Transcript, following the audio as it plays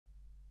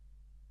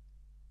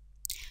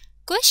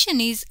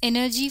Question is,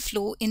 energy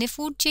flow in a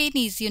food chain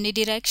is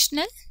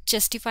unidirectional.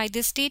 Justify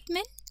this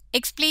statement.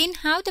 Explain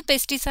how the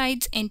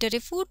pesticides enter a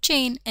food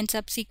chain and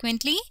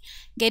subsequently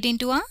get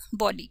into our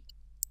body.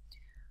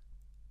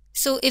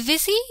 So if we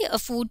see a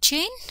food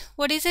chain,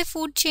 what is a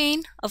food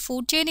chain? A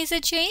food chain is a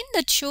chain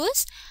that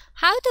shows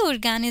how the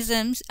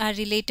organisms are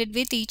related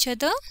with each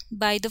other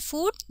by the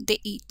food they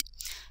eat.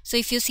 So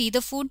if you see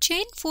the food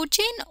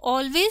chain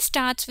always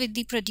starts with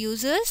the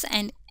producers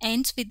and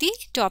ends with the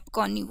top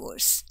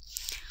carnivores.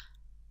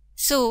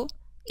 So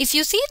if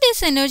you see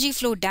this energy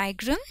flow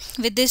diagram,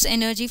 with this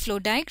energy flow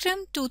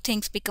diagram, two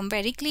things become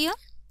very clear.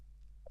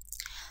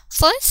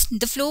 First,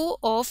 the flow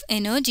of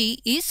energy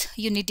is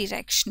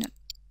unidirectional.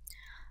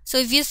 So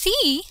if you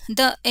see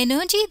the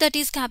energy that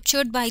is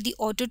captured by the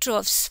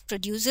autotrophs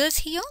producers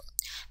here,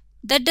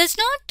 that does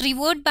not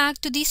revert back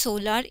to the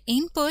solar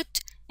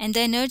input, and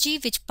the energy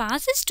which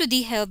passes to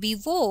the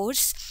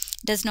herbivores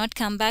does not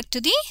come back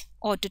to the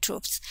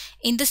autotrophs.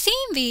 In the same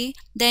way,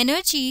 the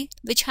energy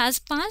which has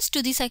passed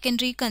to the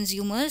secondary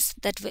consumers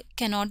that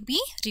cannot be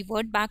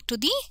revert back to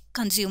the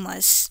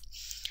consumers.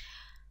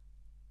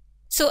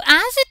 So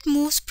as it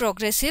moves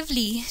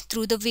progressively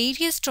through the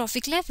various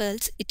trophic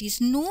levels, it is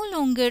no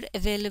longer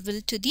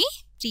available to the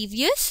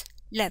previous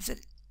level.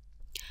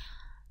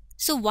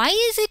 So why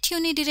is it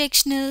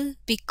unidirectional?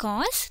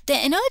 Because the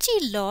energy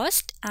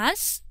lost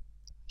as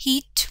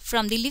heat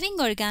from the living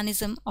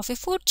organism of a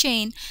food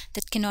chain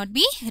that cannot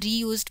be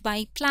reused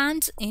by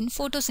plants in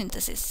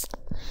photosynthesis.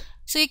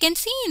 So you can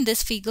see in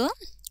this figure,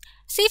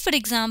 say for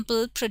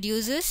example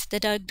producers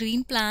that are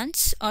green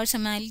plants or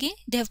some algae,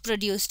 they have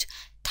produced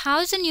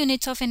 1000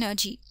 units of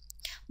energy,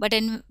 but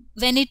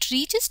when it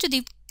reaches to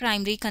the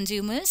primary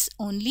consumers,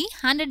 only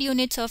 100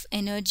 units of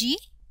energy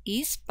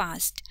is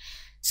passed.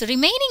 So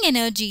remaining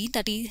energy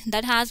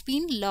that has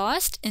been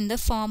lost in the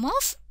form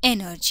of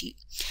energy,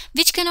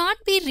 which cannot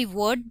be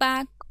reverted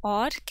back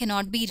or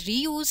cannot be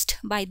reused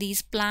by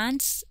these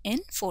plants in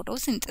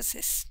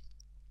photosynthesis.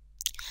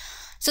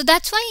 So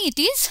that's why it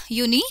is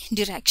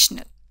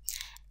unidirectional.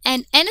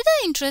 And another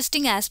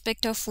interesting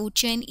aspect of food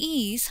chain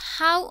is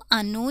how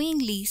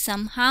unknowingly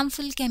some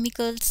harmful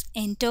chemicals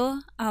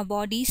enter our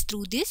bodies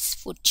through this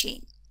food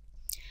chain.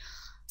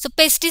 So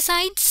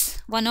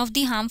pesticides, one of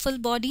the harmful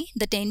body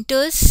that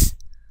enters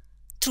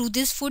through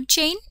this food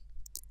chain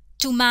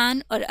to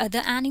man or other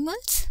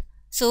animals.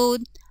 So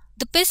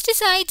the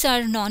pesticides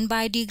are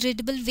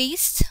non-biodegradable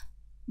wastes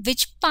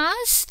which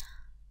pass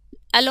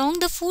along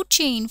the food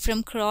chain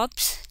from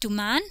crops to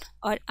man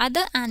or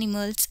other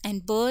animals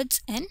and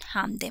birds and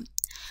harm them.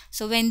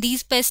 So when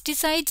these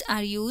pesticides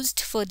are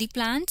used for the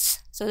plants,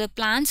 so the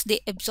plants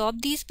they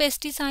absorb these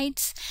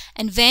pesticides,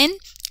 and when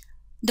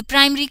the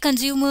primary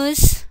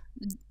consumers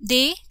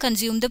they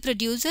consume the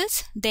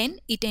producers, then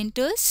it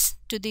enters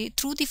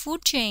through the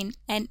food chain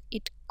and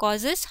it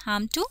causes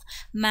harm to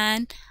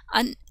man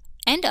and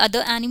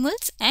other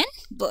animals and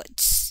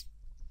birds.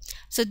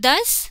 So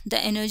thus the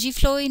energy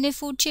flow in a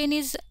food chain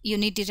is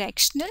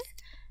unidirectional,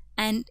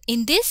 and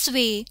in this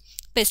way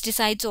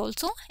pesticides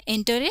also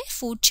enter a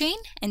food chain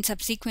and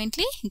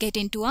subsequently get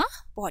into our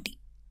body.